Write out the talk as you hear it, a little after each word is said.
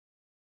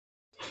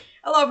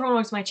Hello everyone,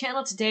 welcome to my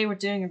channel. Today we're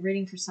doing a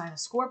reading for sign of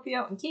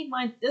Scorpio. And keep in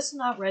mind, this will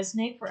not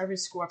resonate for every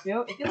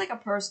Scorpio. If you like a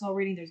personal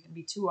reading, there's going to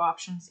be two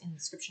options in the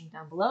description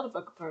down below to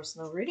book a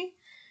personal reading.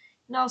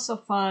 You can also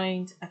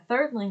find a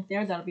third link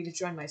there. That'll be to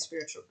join my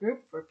spiritual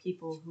group for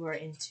people who are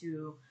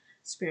into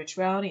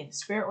spirituality and the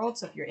spirit world.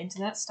 So if you're into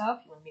that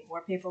stuff, you want to meet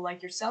more people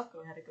like yourself,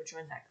 go ahead and go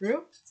join that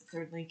group. It's the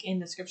third link in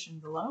the description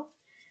below.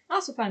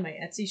 Also find my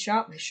Etsy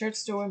shop, my shirt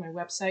store, my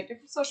website,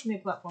 different social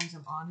media platforms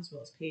I'm on, as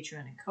well as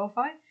Patreon and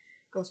Ko-Fi.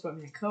 Go support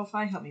me on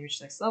Ko-Fi, help me reach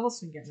the next level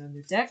so we can get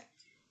another deck.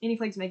 And if you'd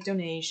like to make a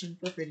donation,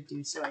 feel free to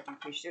do so. I do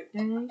appreciate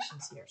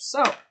donations here.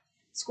 So,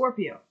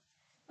 Scorpio,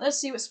 let's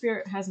see what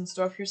Spirit has in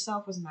store for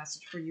yourself. What's a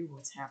message for you?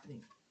 What's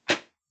happening?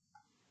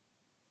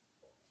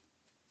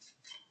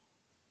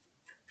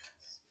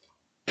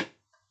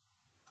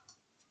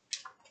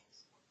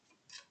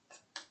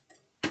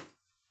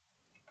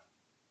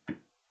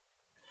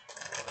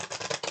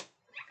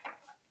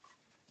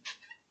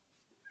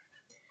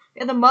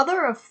 Yeah, the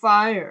Mother of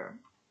Fire.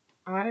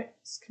 Alright,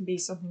 this can be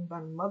something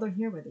about a mother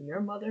here, whether you're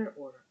a mother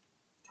or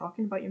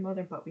talking about your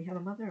mother, but we have a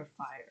Mother of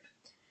Fire.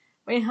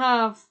 We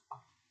have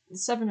the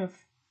Seven of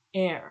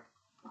Air,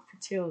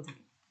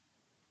 fertility.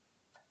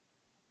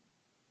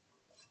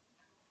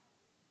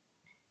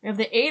 We have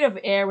the Eight of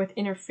Air with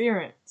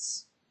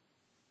interference.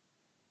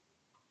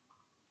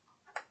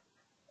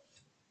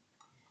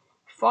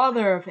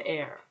 Father of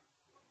Air.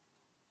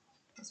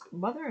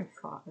 Mother and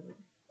father.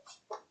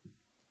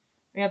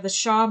 We have the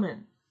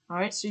Shaman.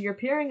 Alright, so you're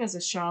appearing as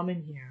a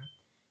shaman here.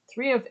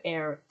 Three of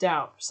Air,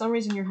 doubt. For some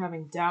reason you're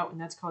having doubt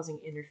and that's causing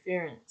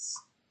interference.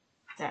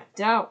 That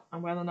doubt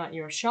on whether or not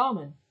you're a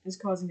shaman is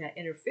causing that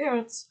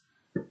interference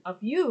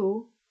of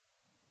you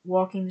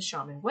walking the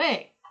shaman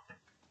way.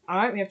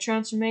 Alright, we have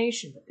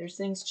transformation, but there's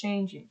things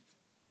changing.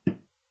 We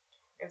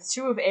have the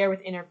Two of Air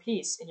with inner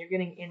peace, and you're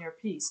getting inner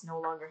peace,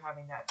 no longer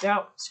having that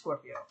doubt,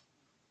 Scorpio.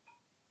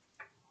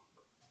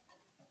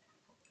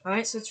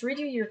 Alright, so let's read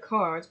you your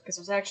cards, because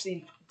there's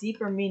actually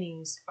deeper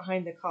meanings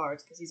behind the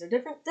cards, because these are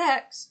different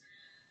decks.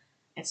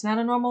 It's not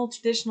a normal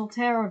traditional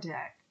tarot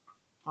deck.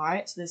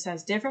 Alright, so this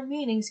has different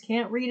meanings,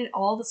 can't read it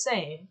all the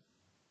same.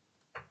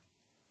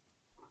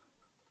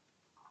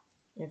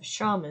 You have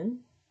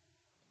Shaman.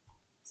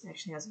 This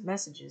actually has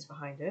messages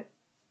behind it.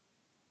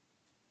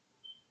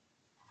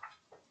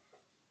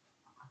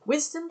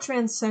 Wisdom,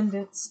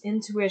 transcendence,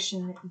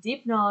 intuition,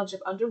 deep knowledge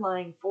of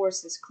underlying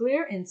forces,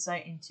 clear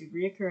insight into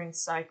reoccurring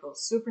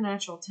cycles,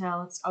 supernatural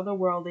talents,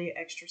 otherworldly,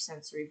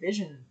 extrasensory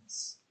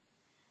visions.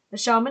 The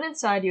shaman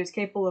inside you is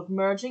capable of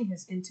merging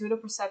his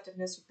intuitive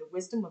perceptiveness with the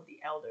wisdom of the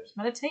elders.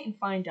 Meditate and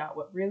find out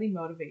what really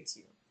motivates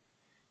you,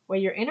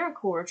 what your inner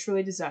core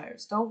truly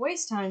desires. Don't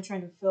waste time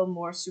trying to fulfill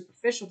more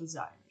superficial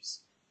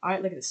desires.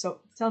 Alright, look at this. So, I'm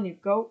telling you,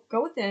 go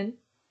within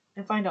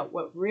and find out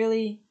what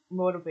really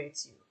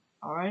motivates you.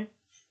 Alright?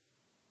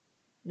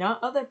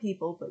 Not other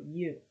people, but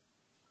you.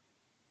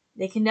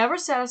 They can never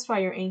satisfy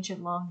your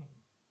ancient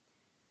longing.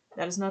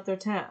 That is not their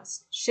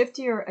task. Shift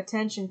your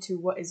attention to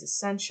what is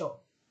essential.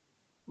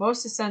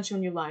 Most essential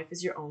in your life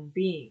is your own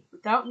being.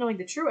 Without knowing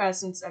the true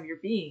essence of your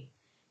being,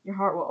 your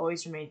heart will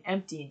always remain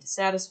empty and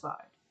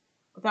dissatisfied.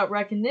 Without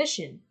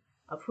recognition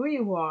of who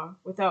you are,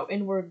 without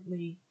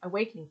inwardly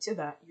awakening to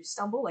that, you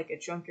stumble like a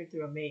drunkard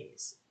through a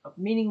maze of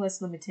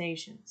meaningless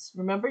limitations.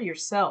 Remember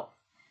yourself.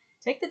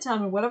 Take the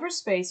time in whatever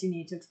space you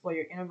need to explore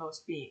your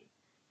innermost being.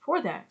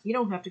 For that, you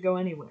don't have to go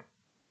anywhere.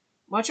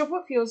 Much of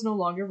what feels no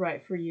longer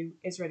right for you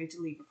is ready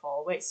to leave or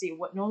fall away. See,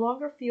 what no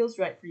longer feels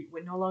right for you,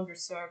 what no longer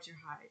serves your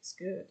highest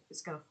good,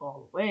 is going to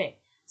fall away.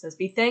 It says,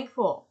 be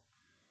thankful.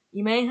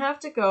 You may have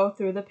to go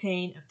through the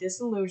pain of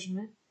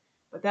disillusionment,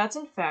 but that's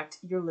in fact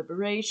your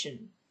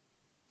liberation.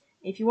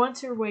 If you want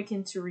to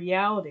awaken to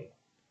reality,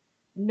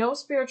 no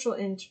spiritual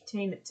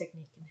entertainment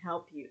technique can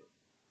help you.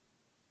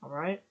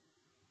 Alright?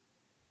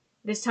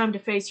 It is time to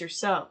face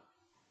yourself.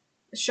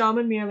 The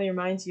shaman merely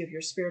reminds you of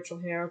your spiritual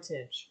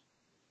heritage.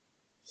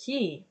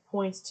 He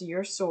points to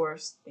your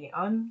source, the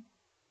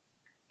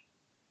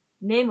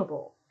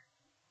unnameable,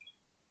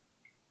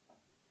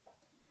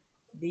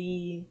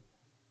 let's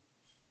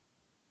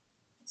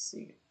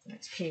see, the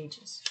next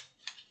pages.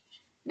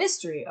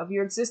 Mystery of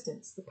your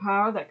existence, the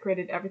power that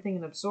created everything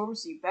and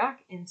absorbs you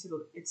back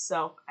into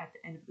itself at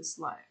the end of this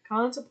life.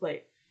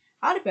 Contemplate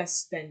how to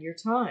best spend your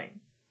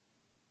time.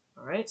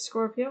 Alright,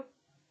 Scorpio?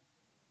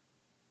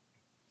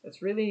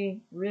 It's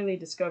really, really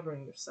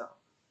discovering yourself.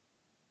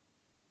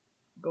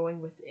 Going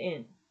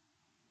within.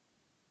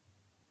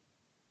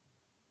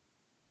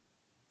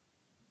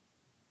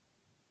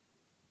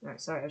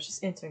 Alright, sorry, I was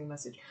just entering a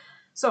message.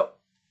 So,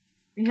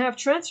 we have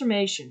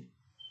transformation.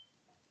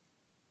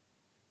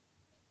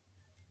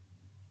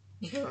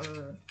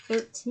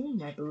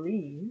 13, I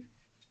believe.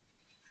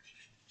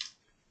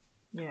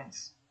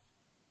 Yes.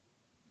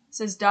 It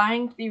says,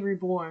 dying to be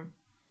reborn.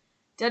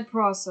 Dead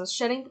process,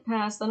 shedding the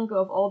past, letting go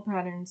of old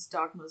patterns,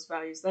 dogmas,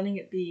 values, letting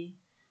it be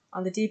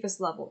on the deepest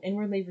level,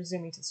 inwardly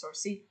resuming to source.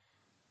 See,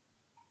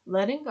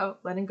 letting go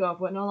of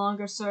what no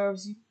longer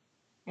serves you,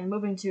 and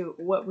moving to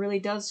what really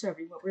does serve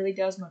you, what really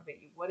does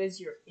motivate you, what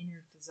is your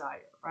inner desire,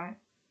 right?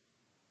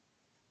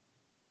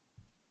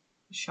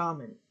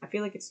 Shaman. I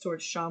feel like it's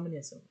towards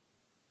shamanism.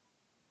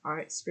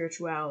 Alright,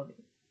 spirituality.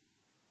 It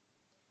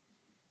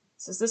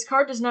says this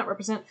card does not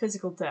represent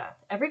physical death.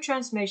 Every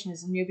transformation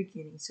is a new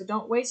beginning, so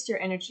don't waste your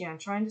energy on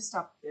trying to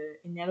stop the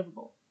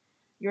inevitable.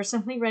 You are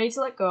simply ready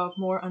to let go of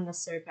more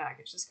unnecessary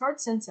baggage. This card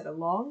hints at a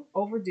long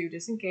overdue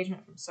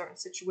disengagement from certain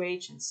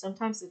situations,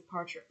 sometimes the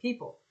departure of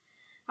people.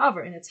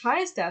 However, in its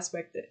highest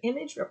aspect, the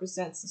image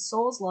represents the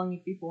soul's longing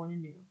to be born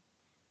anew.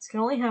 This can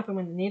only happen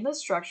when the needless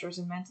structures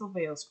and mental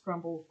veils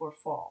crumble or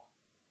fall.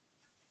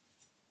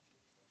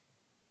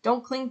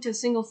 Don't cling to a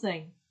single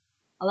thing.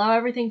 Allow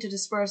everything to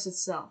disperse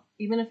itself,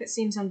 even if it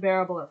seems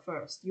unbearable at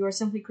first. You are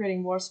simply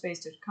creating more space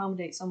to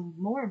accommodate some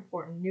more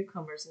important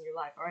newcomers in your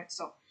life, alright?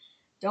 So,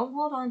 don't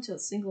hold on to a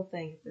single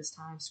thing at this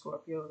time,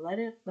 Scorpio. Let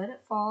it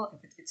fall.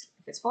 If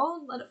it's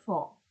fallen, let it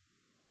fall.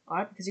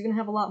 Alright? Because you're going to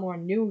have a lot more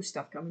new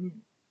stuff coming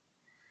in.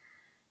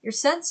 Your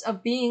sense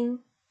of being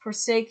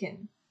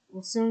forsaken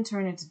will soon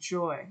turn into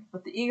joy,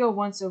 but the ego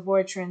wants to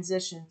avoid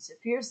transitions.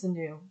 It fears the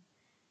new.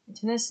 It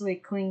tenaciously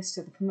clings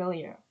to the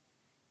familiar.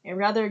 It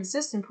rather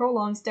exists in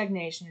prolonged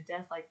stagnation and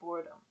death-like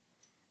boredom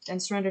than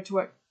surrender to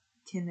what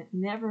can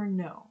never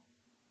know,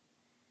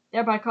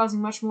 thereby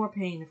causing much more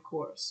pain, of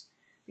course.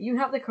 But you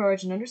have the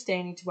courage and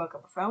understanding to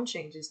welcome profound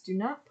changes. Do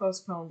not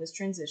postpone this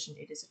transition.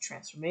 It is a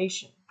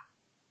transformation.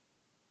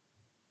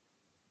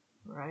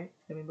 Right?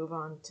 Then we move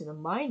on to the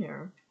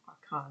minor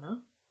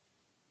arcana.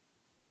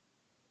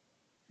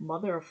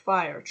 Mother of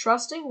Fire.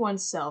 Trusting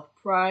oneself,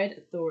 pride,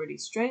 authority,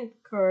 strength,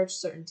 courage,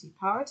 certainty,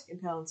 power to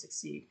compel and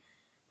succeed.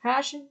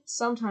 Passion,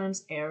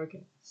 sometimes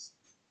arrogance.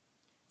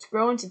 To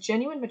grow into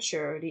genuine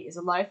maturity is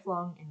a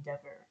lifelong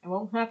endeavor. It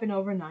won't happen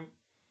overnight.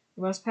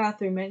 You must pass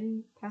through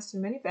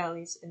many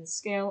valleys and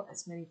scale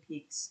as many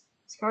peaks.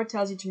 This card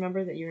tells you to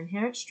remember that your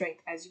inherent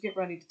strength as you get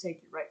ready to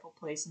take your rightful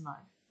place in life.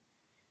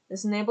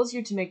 This enables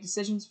you to make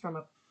decisions from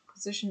a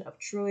position of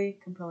truly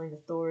compelling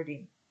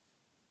authority.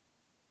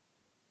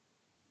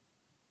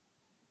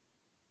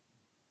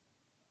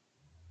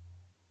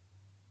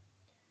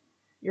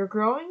 Your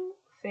growing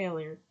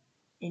failure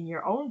in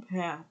your own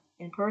path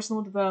in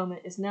personal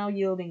development is now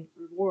yielding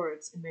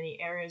rewards in many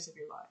areas of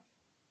your life.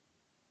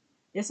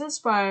 This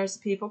inspires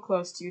the people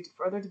close to you to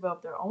further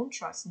develop their own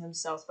trust in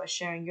themselves by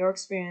sharing your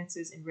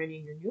experiences and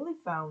radiating your newly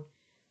found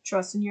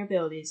trust in your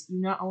abilities.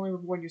 You not only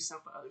reward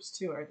yourself but others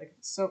too. Right? Like,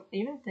 so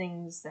even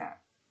things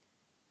that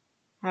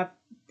have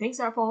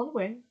fallen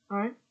away,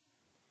 alright?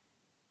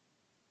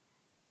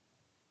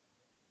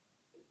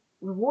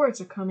 Rewards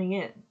are coming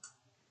in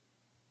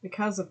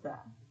because of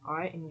that,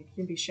 alright? And you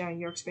can be sharing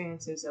your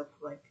experiences of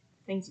like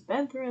things you've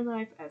been through in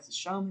life as a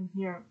shaman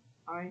here,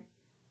 alright?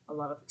 A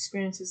lot of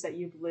experiences that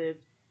you've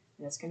lived,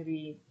 and it's going to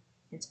be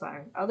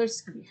inspiring others,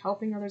 it's going to be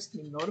helping others, it's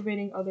going to be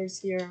motivating others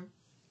here.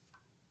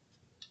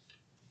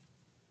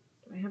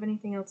 Do I have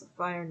anything else of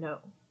fire? No.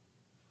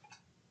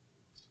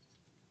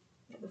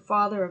 The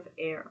Father of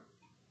Air.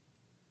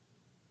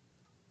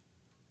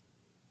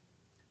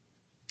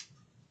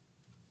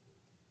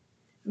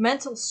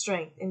 Mental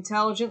strength,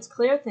 intelligence,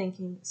 clear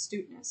thinking,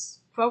 astuteness,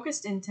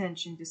 focused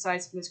intention,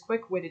 decisiveness,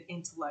 quick-witted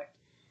intellect.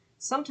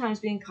 Sometimes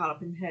being caught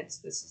up in heads.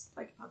 This is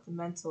like about the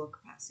mental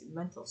capacity,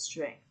 mental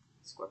strength,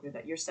 Scorpio,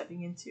 that you're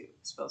stepping into,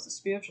 as well as the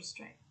spiritual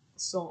strength, the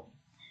soul.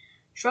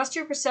 Trust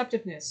your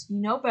perceptiveness. You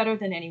know better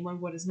than anyone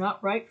what is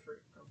not right for you,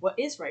 or what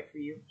is right for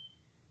you,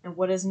 and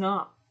what is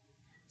not.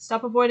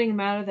 Stop avoiding a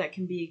matter that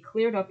can be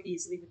cleared up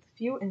easily with a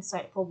few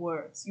insightful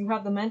words. You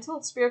have the mental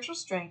and spiritual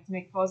strength to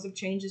make positive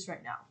changes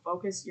right now.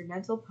 Focus your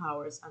mental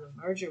powers on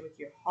a merger with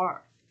your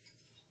heart.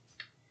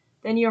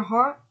 Then your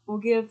heart will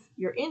give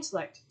your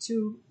intellect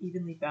two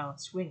evenly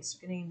balanced wings,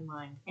 getting the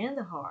mind and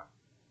the heart.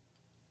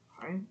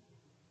 Alright?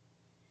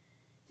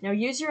 Now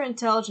use your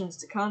intelligence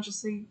to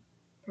consciously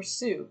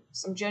pursue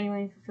some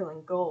genuinely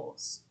fulfilling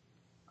goals.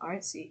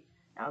 Alright, see,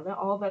 now that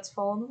all that's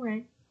fallen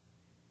away,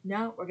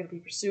 now we're going to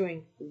be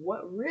pursuing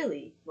what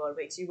really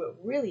motivates you, what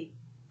really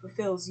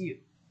fulfills you.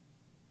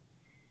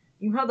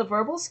 You have the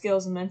verbal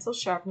skills and mental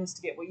sharpness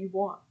to get what you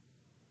want,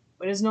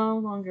 but it is no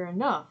longer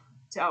enough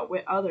to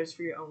outwit others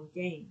for your own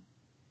gain.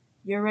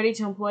 You're ready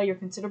to employ your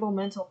considerable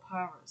mental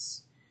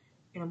powers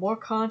in a more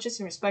conscious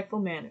and respectful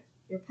manner.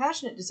 Your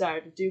passionate desire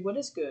to do what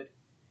is good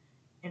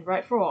and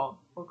right for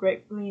all will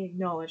gratefully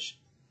acknowledged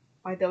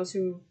by those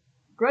who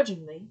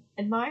grudgingly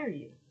admire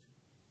you.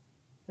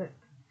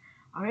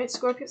 Alright,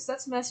 Scorpios,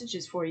 that's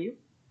messages for you.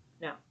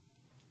 Now,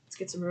 let's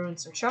get some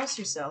runes and trust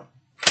yourself.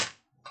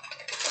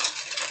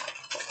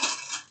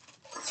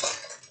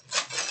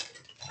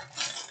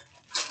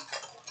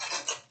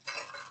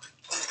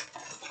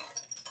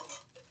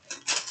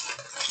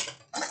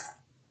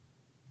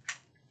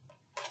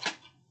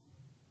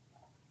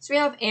 So we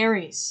have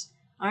Aries,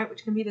 alright,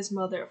 which can be this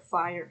mother of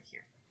fire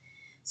here.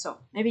 So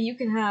maybe you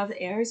can have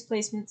Aries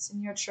placements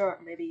in your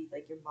chart, or maybe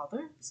like your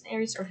mother is an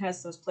Aries or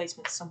has those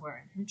placements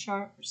somewhere in her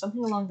chart, or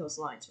something along those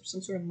lines, or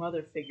some sort of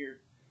mother figure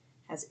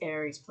has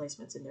Aries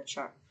placements in their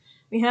chart.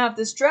 We have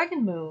this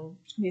dragon moon,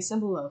 which can be a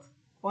symbol of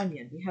Kuan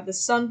Yin. We have the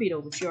sun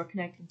beetle, which you are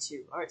connecting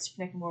to. Alright, so you're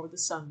connecting more with the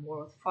sun,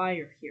 more with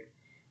fire here.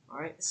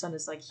 Alright, the sun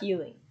is like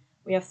healing.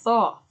 We have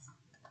Thoth,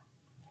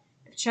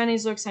 The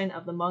Chinese zodiac sign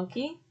of the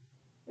monkey.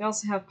 We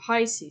also have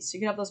Pisces. So you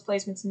can have those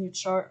placements in your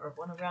chart or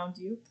one around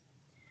you.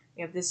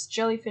 We have this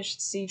jellyfish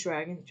sea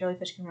dragon. The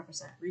jellyfish can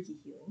represent Reiki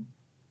healing.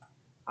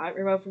 Alright,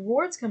 we have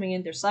rewards coming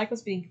in. Their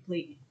cycles being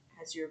completed.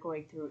 As you're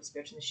going through a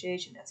spiritual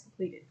initiation, that's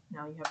completed.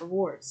 Now you have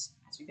rewards,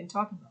 as we've been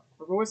talking about.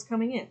 Rewards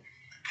coming in.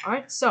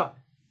 Alright, so,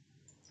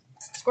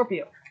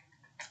 Scorpio.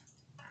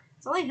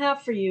 That's all I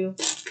have for you.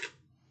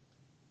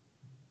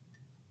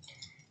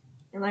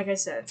 And like I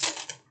said,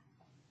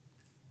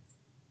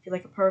 if you'd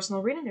like a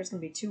personal reading, there's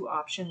going to be 2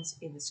 options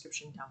in the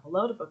description down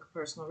below to book a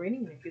personal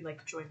reading. And if you'd like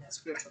to join that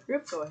spiritual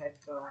group, go ahead,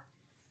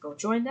 go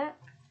join that.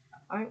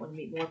 Alright, want to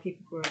meet more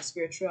people who are in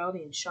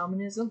spirituality and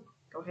shamanism,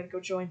 go ahead and go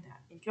join that.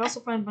 And you can also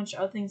find a bunch of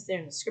other things there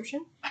in the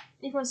description. And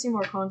if you want to see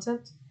more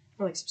content,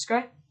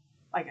 subscribe.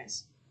 Bye,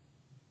 guys.